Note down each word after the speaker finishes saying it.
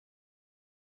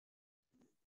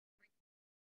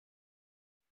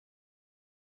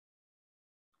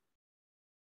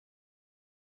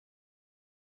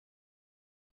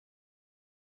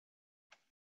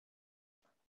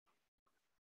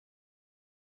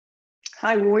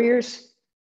Hi, warriors.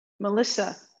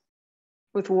 Melissa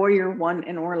with Warrior One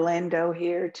in Orlando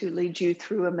here to lead you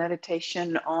through a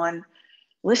meditation on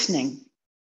listening.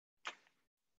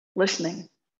 Listening.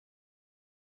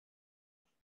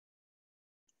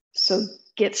 So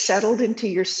get settled into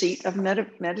your seat of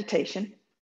meditation.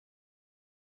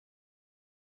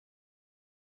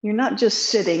 You're not just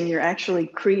sitting, you're actually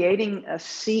creating a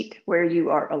seat where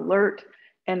you are alert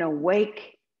and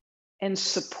awake and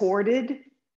supported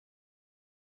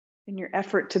in your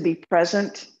effort to be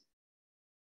present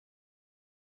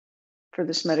for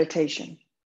this meditation.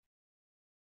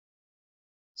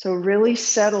 So really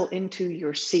settle into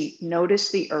your seat. Notice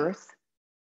the earth.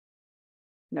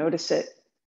 Notice it.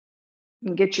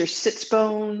 And get your sits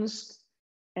bones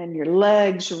and your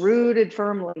legs rooted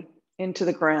firmly into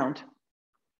the ground.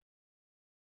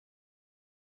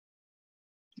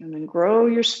 And then grow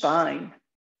your spine.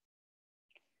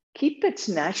 Keep its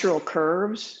natural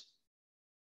curves,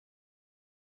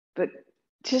 but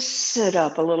just sit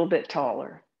up a little bit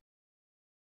taller.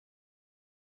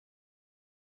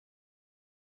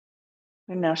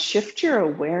 And now shift your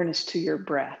awareness to your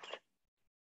breath.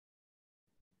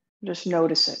 Just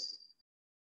notice it.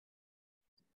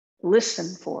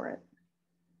 Listen for it.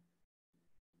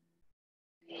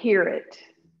 Hear it.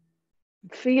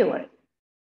 Feel it.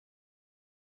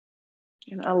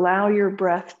 And allow your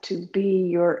breath to be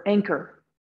your anchor,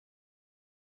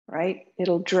 right?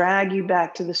 It'll drag you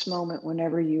back to this moment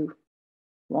whenever you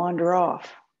wander off.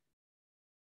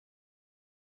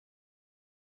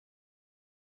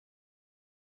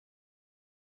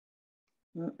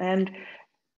 And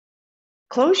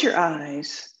close your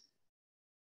eyes.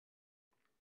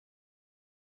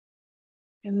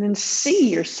 And then see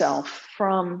yourself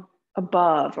from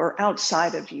above or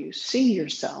outside of you. See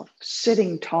yourself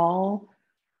sitting tall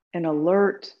and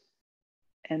alert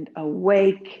and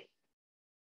awake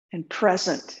and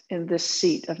present in this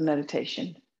seat of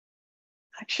meditation.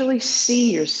 Actually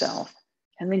see yourself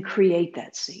and then create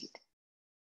that seat.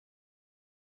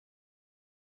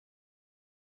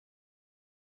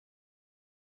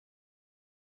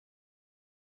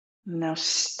 Now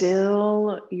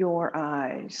still your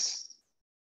eyes.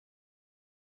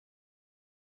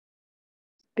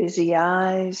 Busy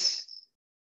eyes,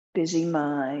 busy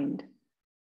mind.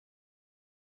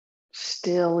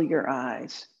 Still your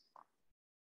eyes.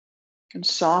 And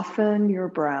soften your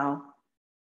brow.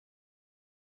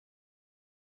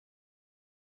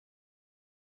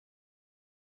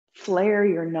 Flare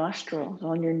your nostrils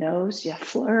on your nose. Yeah,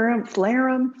 flare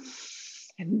them.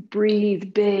 And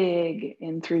breathe big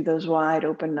in through those wide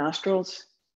open nostrils.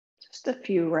 Just a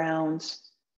few rounds.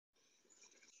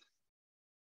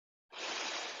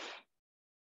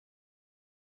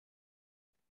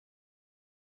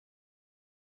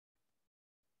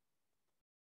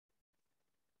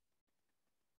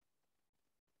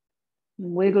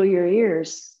 Wiggle your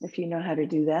ears if you know how to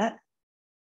do that.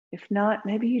 If not,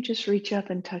 maybe you just reach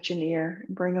up and touch an ear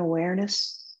and bring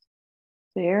awareness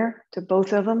there to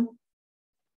both of them.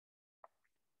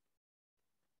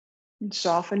 And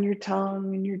soften your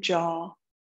tongue and your jaw.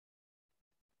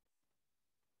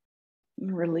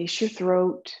 And release your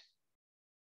throat.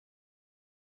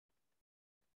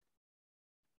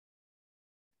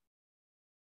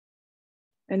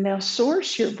 And now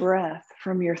source your breath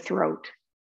from your throat.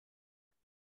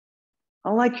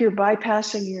 Like you're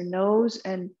bypassing your nose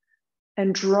and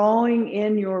drawing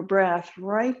in your breath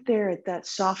right there at that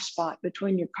soft spot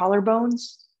between your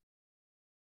collarbones.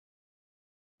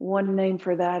 One name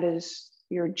for that is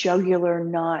your jugular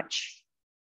notch.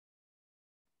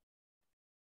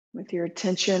 With your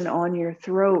attention on your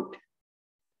throat,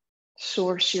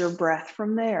 source your breath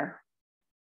from there.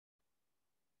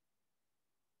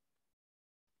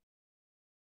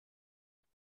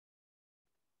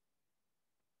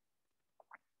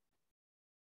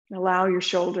 Allow your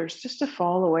shoulders just to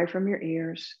fall away from your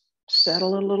ears.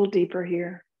 Settle a little deeper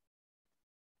here.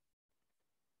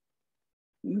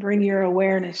 Bring your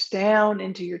awareness down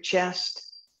into your chest,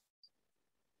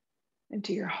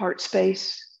 into your heart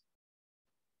space.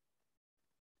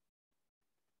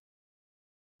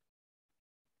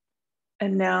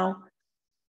 And now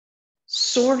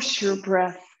source your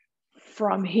breath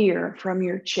from here, from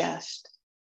your chest.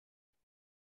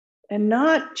 And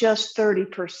not just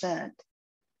 30%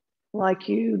 like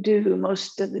you do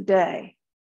most of the day,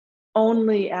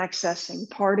 only accessing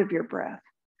part of your breath.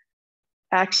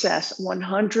 Access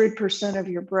 100% of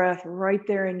your breath right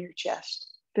there in your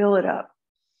chest. Fill it up.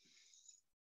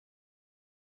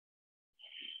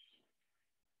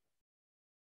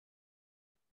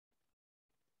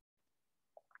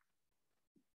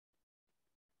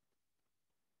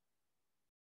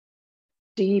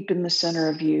 deep in the center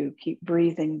of you. Keep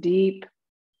breathing deep,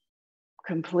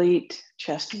 complete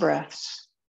chest breaths.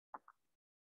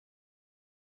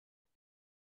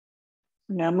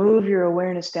 Now move your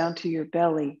awareness down to your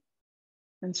belly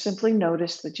and simply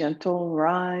notice the gentle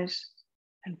rise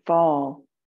and fall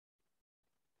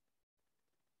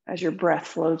as your breath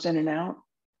flows in and out.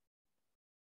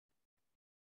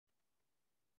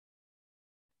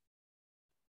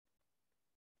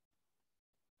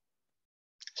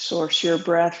 Source your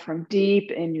breath from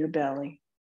deep in your belly.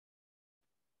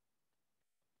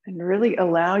 And really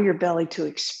allow your belly to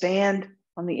expand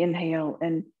on the inhale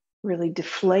and really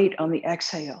deflate on the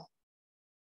exhale.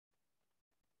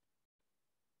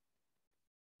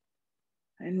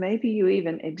 And maybe you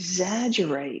even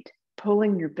exaggerate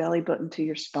pulling your belly button to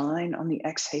your spine on the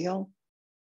exhale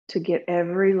to get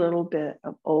every little bit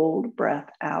of old breath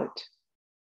out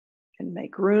and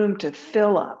make room to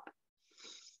fill up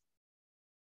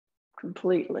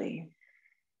completely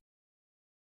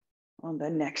on the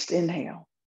next inhale.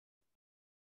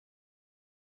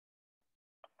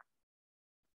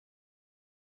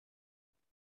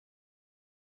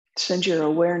 Send your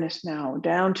awareness now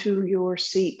down to your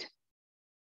seat.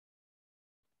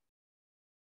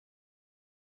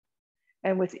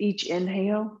 And with each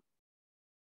inhale,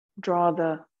 draw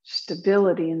the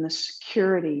stability and the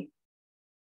security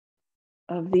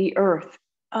of the earth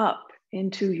up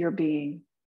into your being.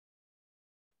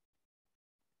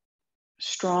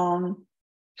 Strong,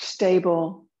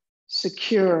 stable,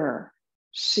 secure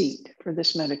seat for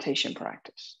this meditation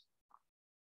practice.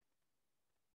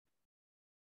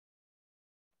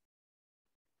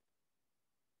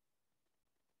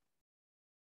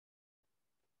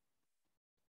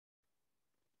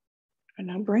 And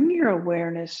now bring your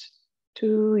awareness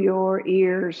to your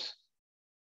ears.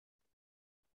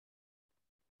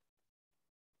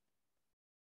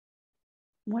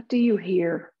 What do you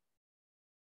hear?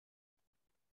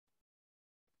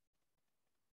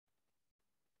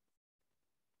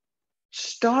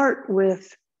 Start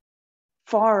with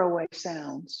faraway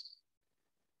sounds.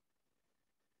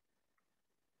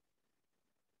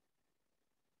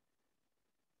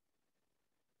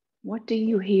 What do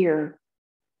you hear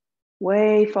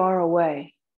way far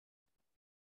away?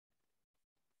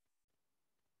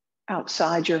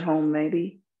 Outside your home,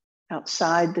 maybe,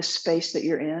 outside the space that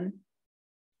you're in.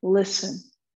 Listen.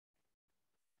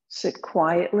 Sit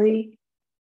quietly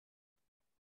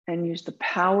and use the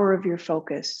power of your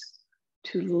focus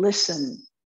to listen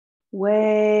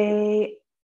way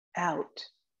out.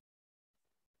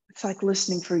 It's like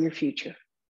listening for your future.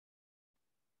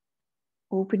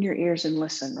 Open your ears and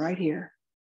listen right here.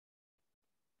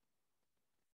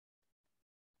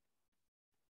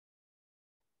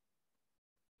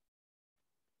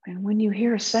 And when you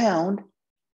hear a sound,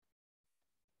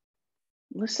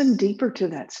 listen deeper to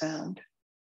that sound.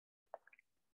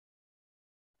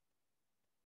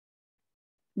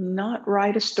 Not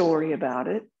write a story about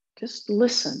it. Just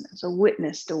listen as a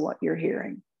witness to what you're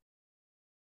hearing.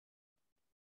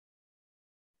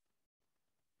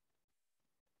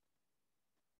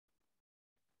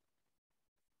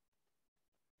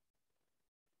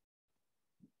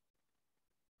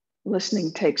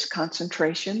 Listening takes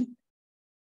concentration.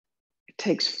 It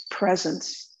takes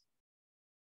presence.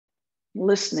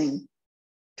 Listening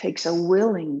takes a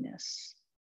willingness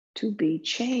to be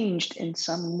changed in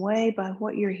some way by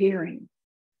what you're hearing.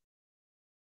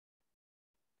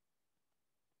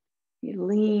 You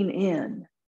lean in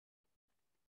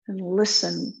and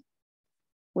listen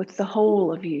with the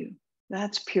whole of you.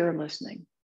 That's pure listening.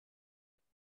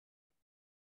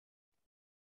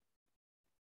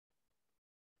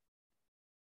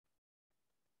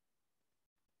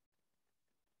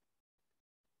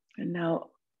 And now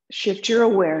shift your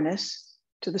awareness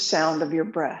to the sound of your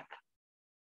breath.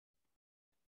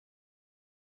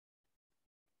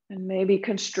 And maybe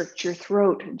constrict your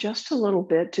throat just a little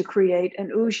bit to create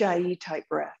an Ujjayi type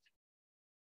breath.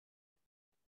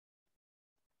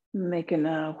 Making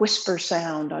a whisper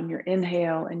sound on your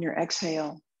inhale and your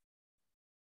exhale.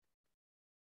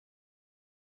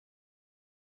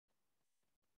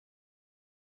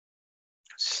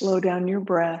 Slow down your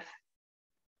breath.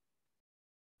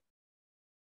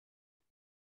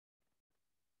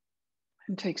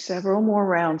 And take several more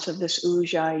rounds of this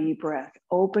Ujjayi breath.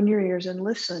 Open your ears and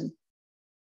listen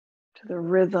to the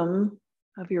rhythm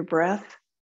of your breath,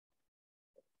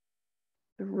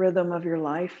 the rhythm of your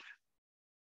life.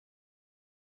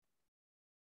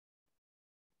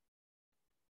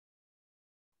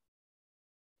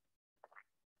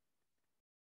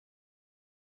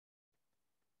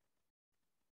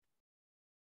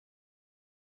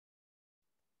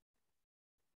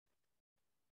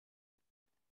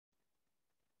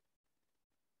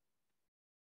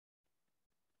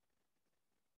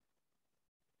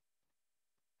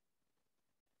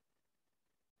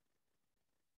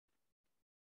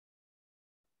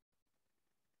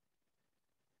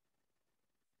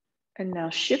 And now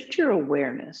shift your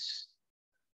awareness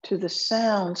to the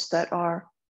sounds that are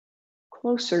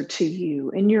closer to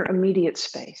you in your immediate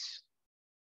space.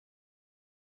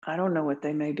 I don't know what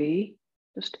they may be.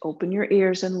 Just open your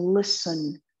ears and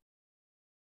listen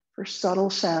for subtle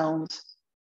sounds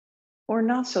or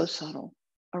not so subtle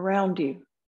around you.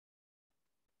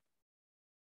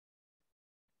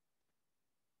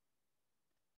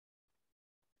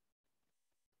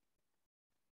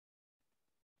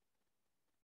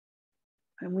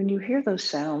 And when you hear those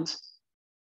sounds,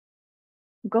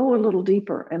 go a little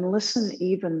deeper and listen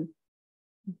even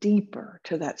deeper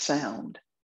to that sound,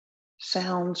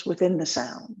 sounds within the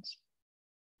sounds.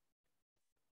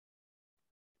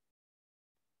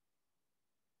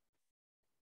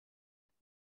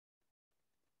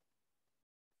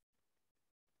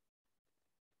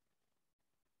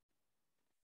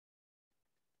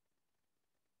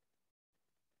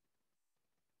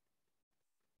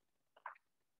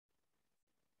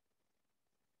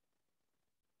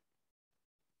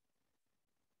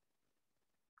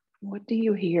 What do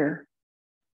you hear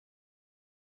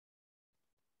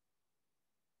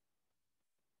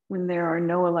when there are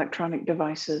no electronic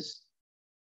devices,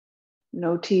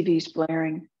 no TVs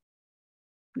blaring,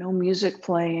 no music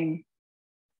playing,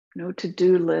 no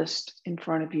to-do list in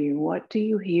front of you? What do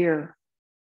you hear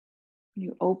when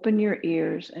you open your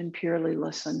ears and purely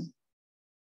listen?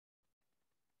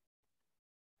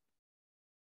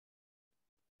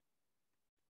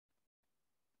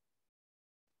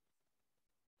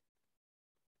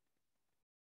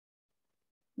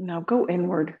 Now go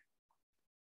inward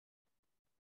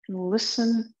and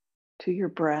listen to your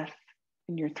breath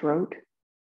in your throat.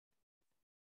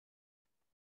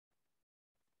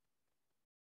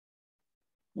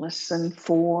 Listen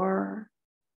for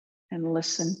and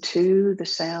listen to the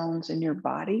sounds in your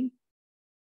body.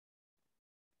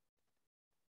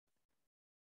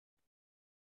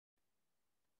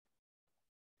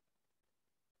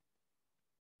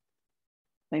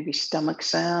 Maybe stomach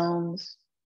sounds,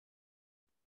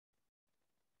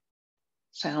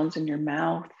 sounds in your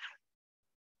mouth.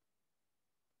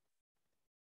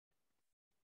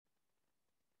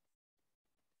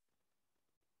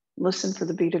 Listen for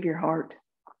the beat of your heart.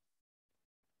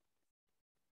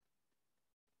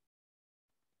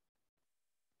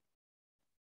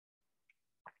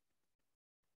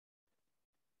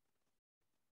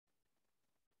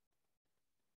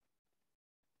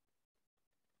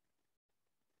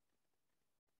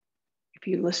 If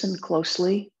you listen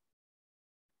closely,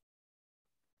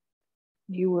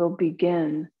 you will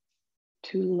begin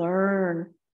to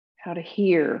learn how to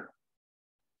hear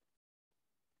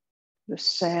the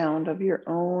sound of your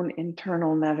own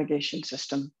internal navigation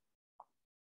system.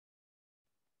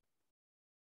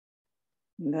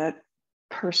 That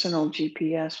personal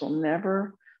GPS will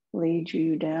never lead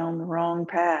you down the wrong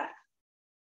path.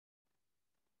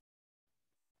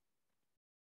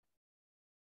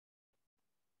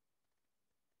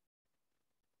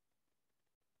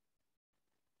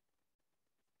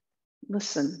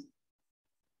 Listen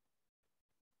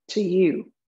to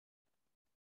you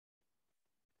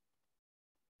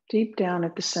deep down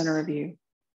at the center of you.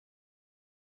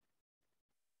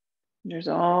 There's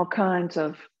all kinds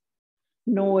of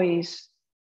noise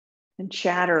and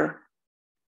chatter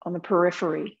on the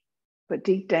periphery, but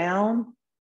deep down,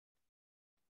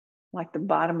 like the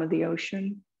bottom of the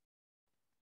ocean,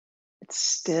 it's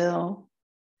still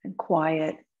and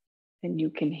quiet, and you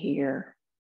can hear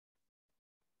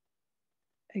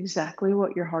exactly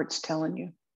what your heart's telling you.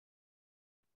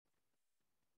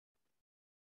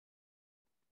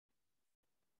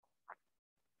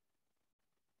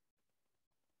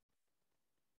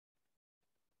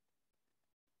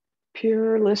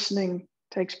 Pure listening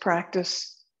takes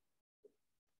practice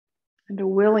and a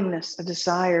willingness, a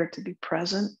desire to be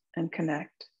present and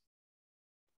connect.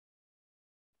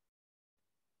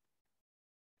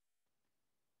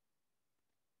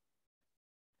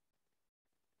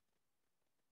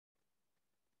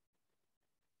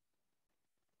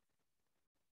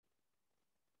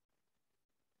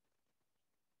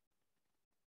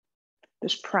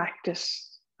 This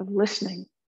practice of listening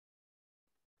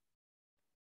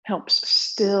helps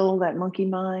still that monkey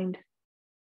mind.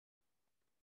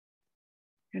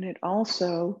 And it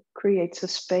also creates a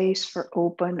space for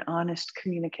open, honest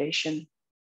communication.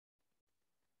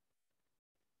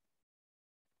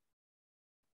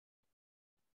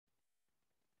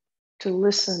 To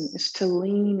listen is to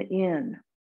lean in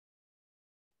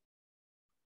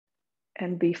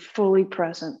and be fully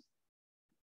present.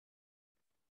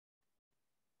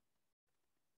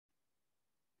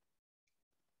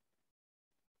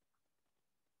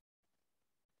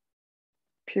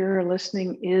 Pure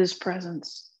listening is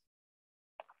presence.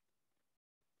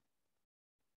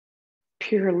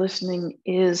 Pure listening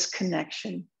is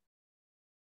connection.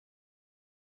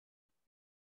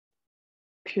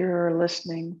 Pure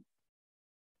listening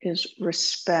is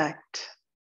respect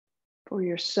for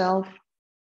yourself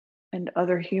and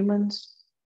other humans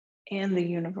and the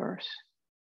universe.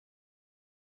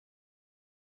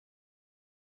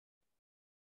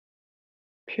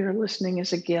 Pure listening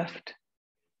is a gift.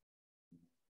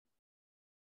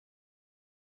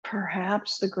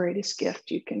 Perhaps the greatest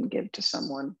gift you can give to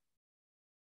someone.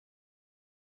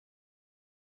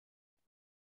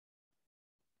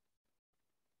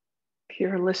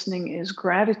 Pure listening is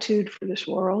gratitude for this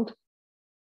world,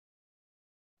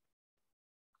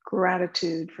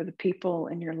 gratitude for the people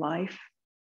in your life,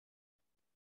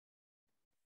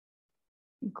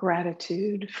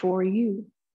 gratitude for you.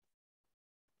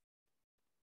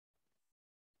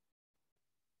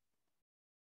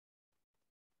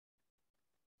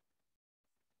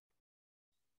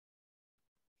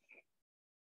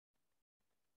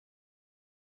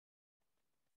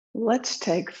 Let's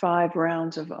take 5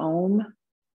 rounds of Om,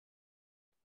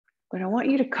 but I want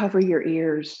you to cover your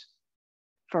ears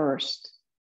first.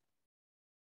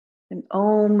 And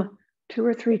Om 2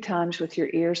 or 3 times with your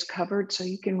ears covered so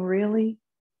you can really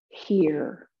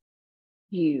hear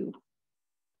you.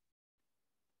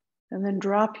 And then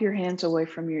drop your hands away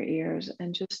from your ears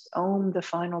and just Om the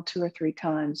final 2 or 3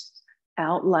 times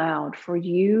out loud for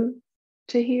you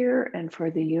to hear and for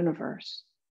the universe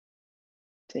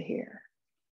to hear.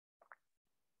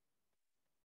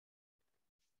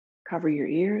 Cover your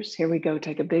ears. Here we go.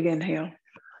 Take a big inhale.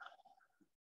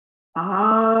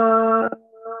 Ah.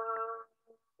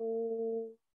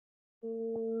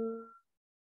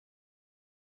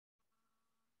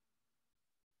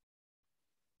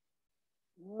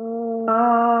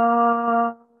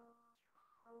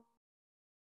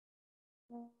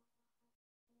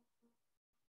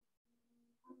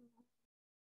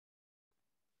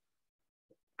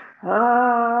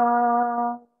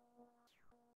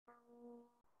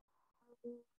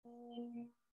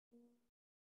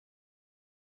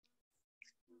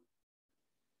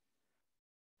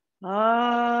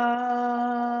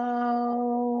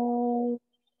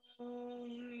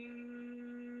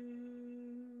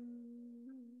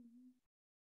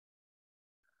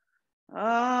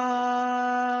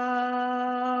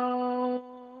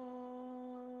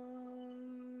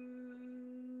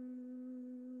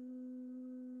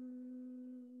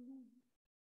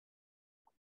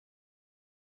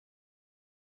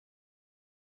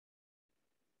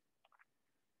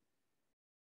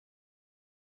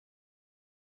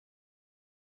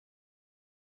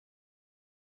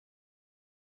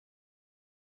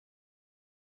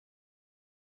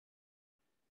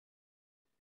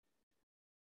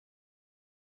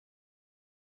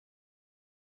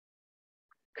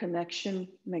 Connection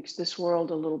makes this world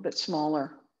a little bit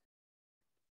smaller.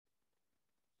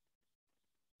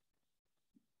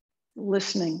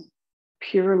 Listening,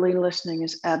 purely listening,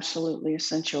 is absolutely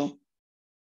essential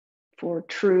for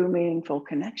true, meaningful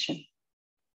connection.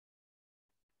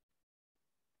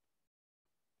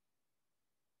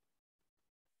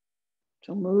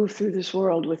 So move through this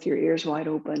world with your ears wide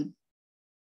open,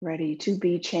 ready to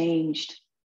be changed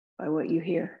by what you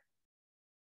hear.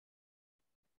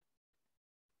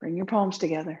 Bring your palms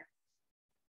together.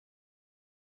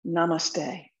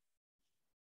 Namaste.